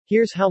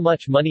Here's how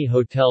much money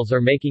hotels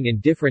are making in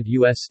different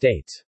U.S.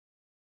 states.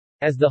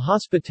 As the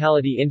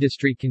hospitality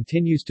industry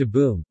continues to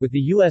boom, with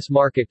the U.S.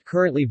 market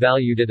currently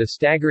valued at a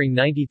staggering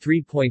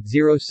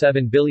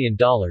 $93.07 billion,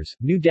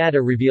 new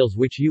data reveals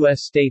which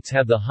U.S. states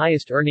have the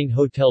highest earning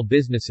hotel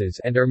businesses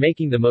and are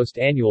making the most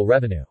annual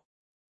revenue.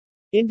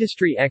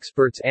 Industry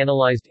experts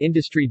analyzed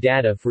industry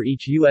data for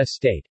each U.S.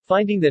 state,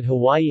 finding that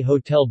Hawaii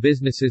hotel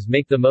businesses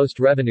make the most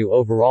revenue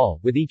overall,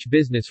 with each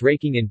business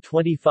raking in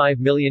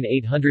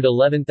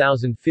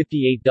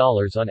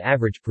 $25,811,058 on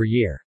average per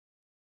year.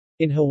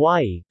 In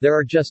Hawaii, there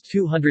are just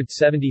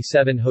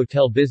 277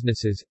 hotel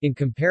businesses, in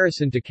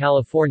comparison to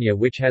California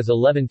which has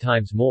 11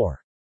 times more.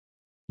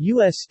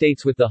 U.S.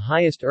 states with the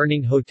highest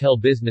earning hotel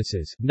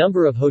businesses,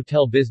 number of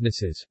hotel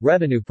businesses,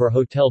 revenue per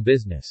hotel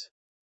business.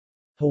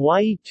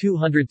 Hawaii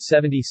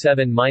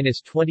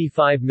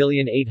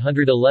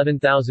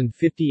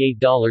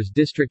 277-25,811,058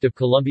 District of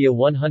Columbia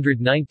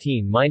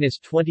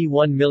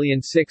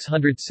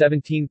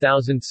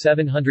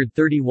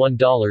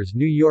 119-21,617,731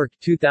 New York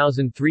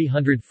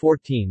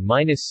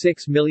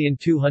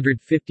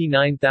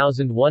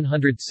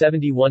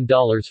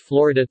 2,314-6,259,171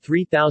 Florida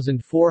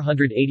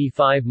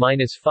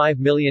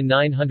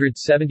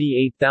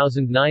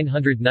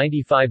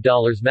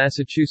 3,485-5,978,995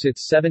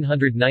 Massachusetts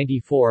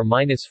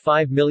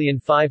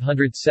 794-5,576,243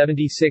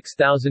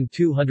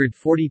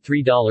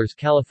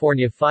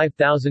 California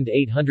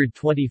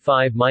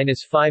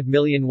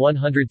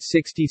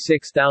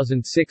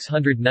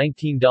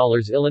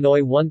 5,825-5,166,619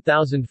 Illinois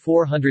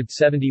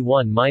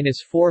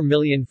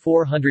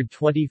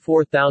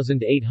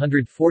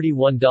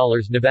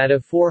 1,471-4,424,841 Nevada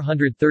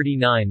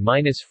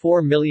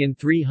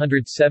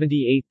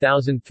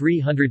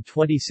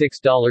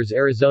 439-4,378,326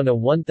 Arizona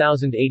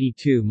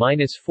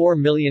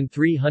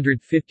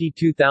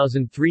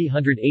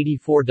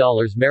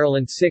 1,082-4,352,384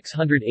 Maryland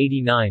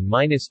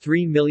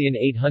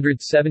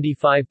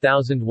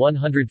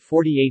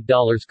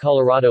 689-3,875,148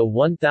 Colorado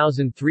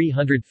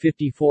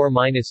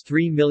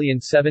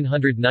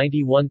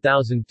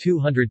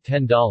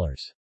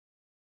 1,354-3,791,210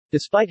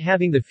 Despite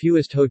having the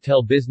fewest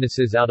hotel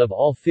businesses out of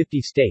all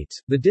 50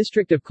 states, the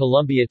District of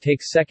Columbia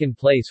takes second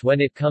place when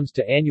it comes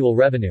to annual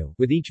revenue,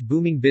 with each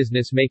booming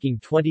business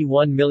making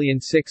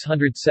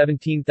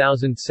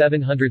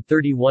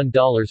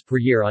 $21,617,731 per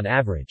year on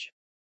average.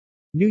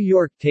 New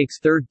York takes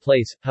third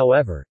place,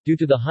 however, due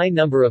to the high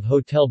number of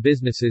hotel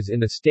businesses in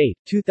the state,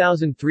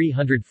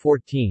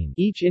 2,314.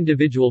 Each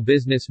individual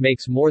business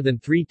makes more than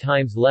 3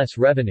 times less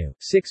revenue,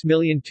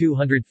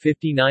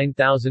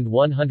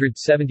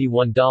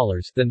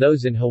 $6,259,171, than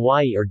those in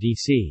Hawaii or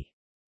D.C.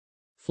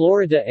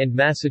 Florida and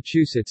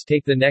Massachusetts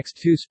take the next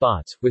 2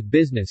 spots, with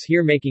business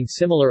here making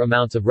similar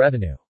amounts of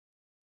revenue.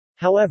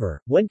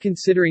 However, when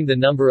considering the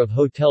number of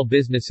hotel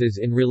businesses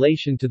in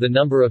relation to the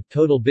number of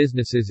total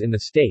businesses in the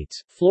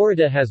states,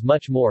 Florida has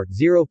much more,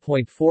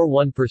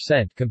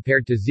 0.41%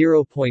 compared to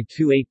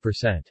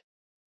 0.28%.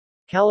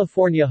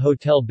 California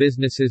hotel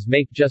businesses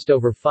make just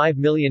over $5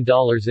 million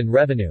in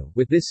revenue,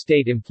 with this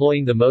state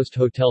employing the most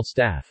hotel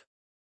staff.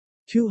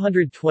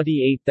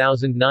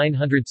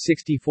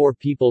 228,964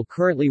 people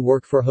currently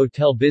work for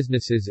hotel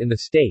businesses in the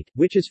state,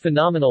 which is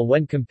phenomenal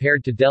when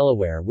compared to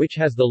Delaware, which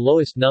has the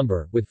lowest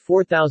number, with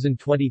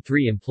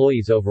 4,023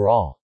 employees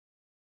overall.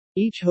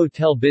 Each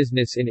hotel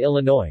business in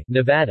Illinois,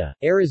 Nevada,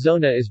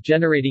 Arizona is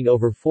generating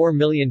over $4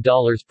 million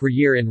per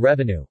year in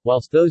revenue,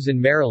 whilst those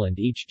in Maryland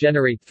each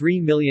generate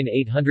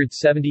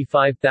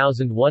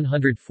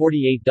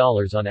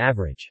 $3,875,148 on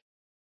average.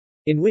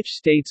 In which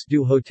states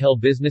do hotel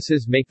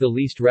businesses make the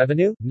least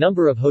revenue?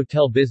 Number of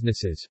hotel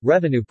businesses,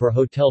 revenue per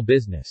hotel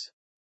business.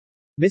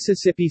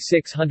 Mississippi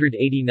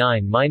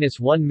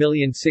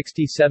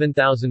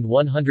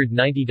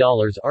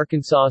 $689-1,067,190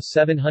 Arkansas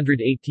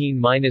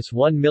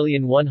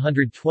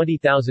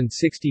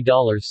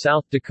 $718-1,120,060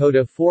 South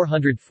Dakota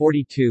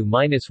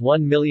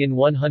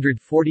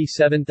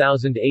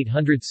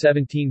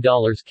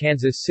 $442-1,147,817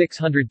 Kansas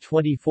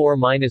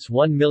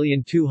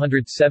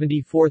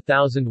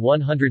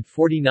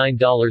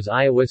 $624-1,274,149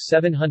 Iowa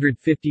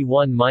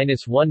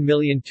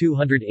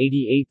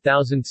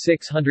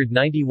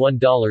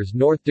 $751-1,288,691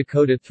 North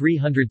Dakota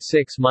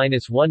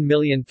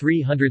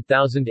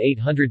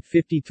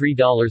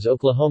 $306-1,300,853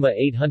 Oklahoma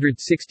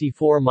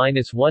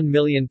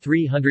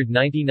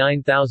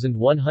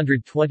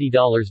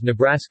 $864-1,399,120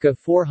 Nebraska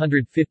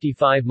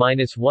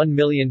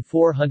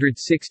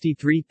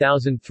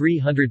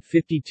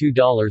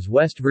 $455-1,463,352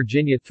 West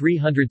Virginia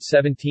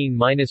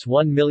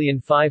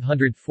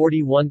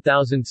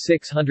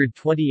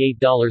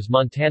 $317-1,541,628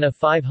 Montana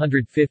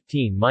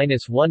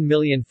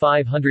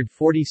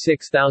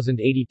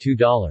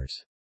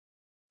 $515-1,546,082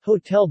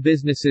 Hotel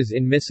businesses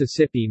in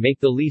Mississippi make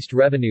the least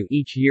revenue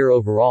each year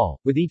overall,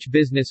 with each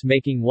business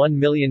making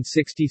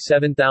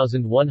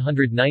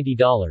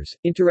 $1,067,190.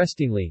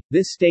 Interestingly,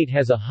 this state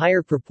has a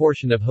higher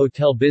proportion of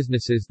hotel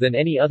businesses than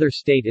any other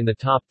state in the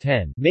top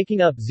 10,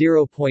 making up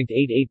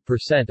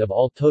 0.88% of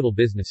all total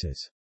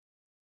businesses.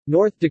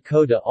 North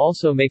Dakota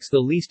also makes the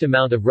least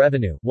amount of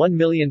revenue,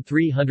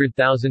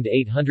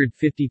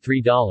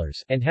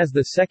 $1,300,853, and has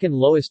the second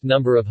lowest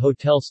number of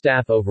hotel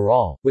staff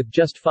overall, with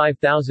just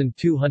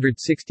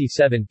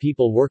 5,267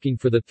 people working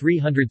for the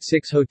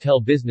 306 hotel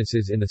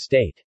businesses in the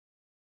state.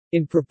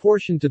 In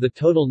proportion to the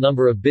total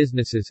number of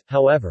businesses,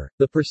 however,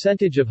 the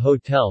percentage of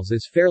hotels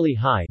is fairly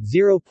high,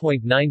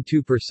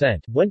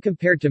 0.92%, when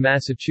compared to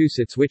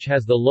Massachusetts, which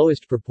has the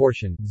lowest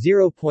proportion,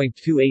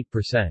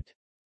 0.28%.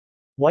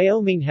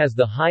 Wyoming has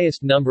the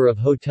highest number of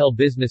hotel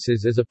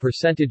businesses as a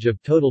percentage of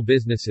total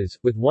businesses,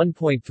 with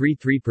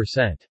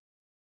 1.33%.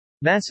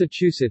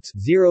 Massachusetts,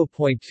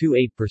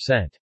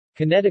 0.28%.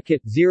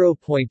 Connecticut,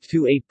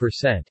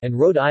 0.28%, and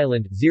Rhode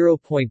Island,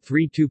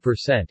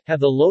 0.32%, have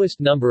the lowest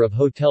number of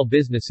hotel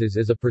businesses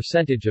as a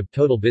percentage of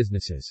total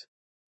businesses.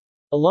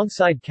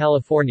 Alongside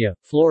California,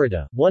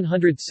 Florida,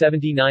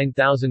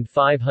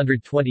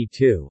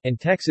 179,522, and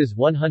Texas,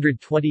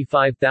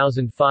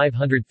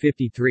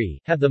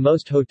 125,553, have the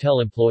most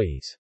hotel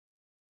employees.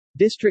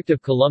 District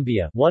of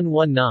Columbia,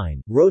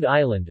 119, Rhode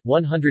Island,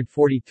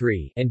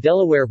 143, and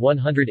Delaware,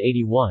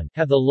 181,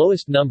 have the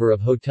lowest number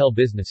of hotel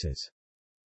businesses.